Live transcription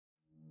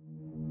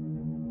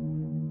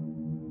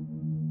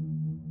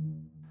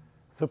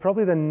So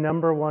probably the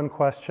number one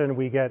question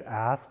we get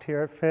asked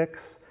here at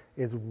Fix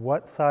is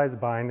what size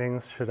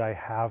bindings should I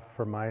have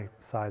for my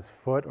size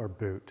foot or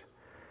boot?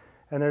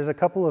 And there's a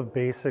couple of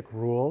basic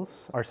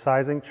rules. Our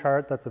sizing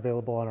chart that's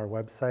available on our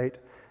website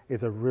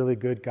is a really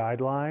good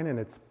guideline, and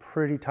it's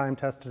pretty time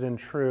tested and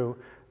true.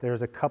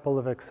 There's a couple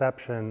of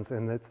exceptions,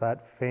 and it's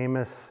that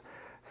famous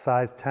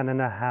size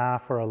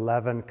 10.5 or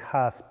 11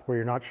 cusp where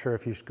you're not sure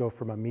if you should go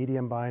from a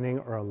medium binding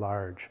or a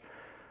large.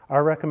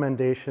 Our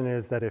recommendation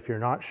is that if you're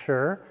not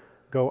sure,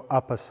 go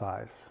up a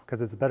size,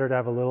 because it's better to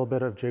have a little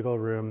bit of jiggle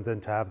room than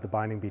to have the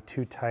binding be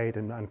too tight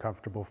and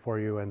uncomfortable for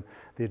you, and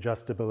the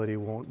adjustability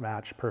won't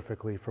match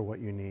perfectly for what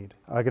you need.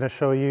 I'm going to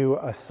show you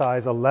a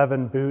size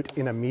 11 boot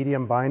in a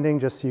medium binding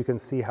just so you can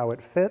see how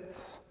it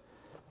fits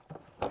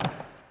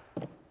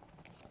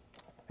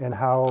and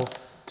how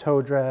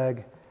toe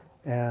drag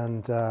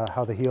and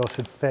how the heel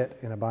should fit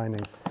in a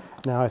binding.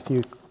 Now if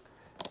you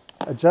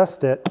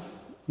adjust it,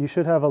 you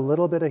should have a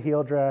little bit of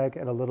heel drag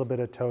and a little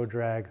bit of toe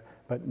drag,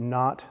 but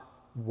not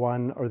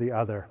one or the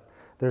other.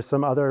 There's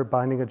some other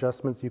binding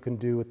adjustments you can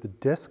do with the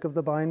disc of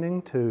the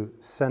binding to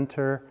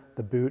center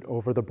the boot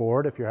over the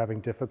board if you're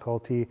having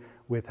difficulty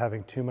with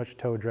having too much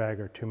toe drag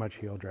or too much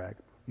heel drag.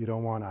 You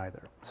don't want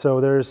either. So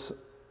there's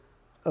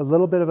a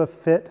little bit of a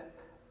fit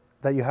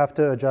that you have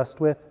to adjust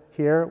with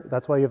here.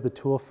 That's why you have the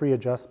tool-free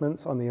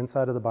adjustments on the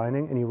inside of the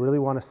binding, and you really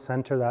want to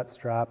center that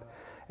strap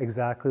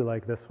exactly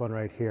like this one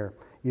right here.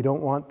 You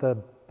don't want the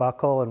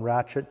buckle and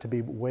ratchet to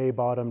be way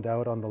bottomed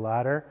out on the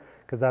ladder,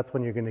 because that's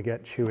when you're going to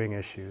get chewing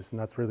issues, and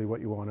that's really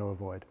what you want to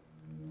avoid.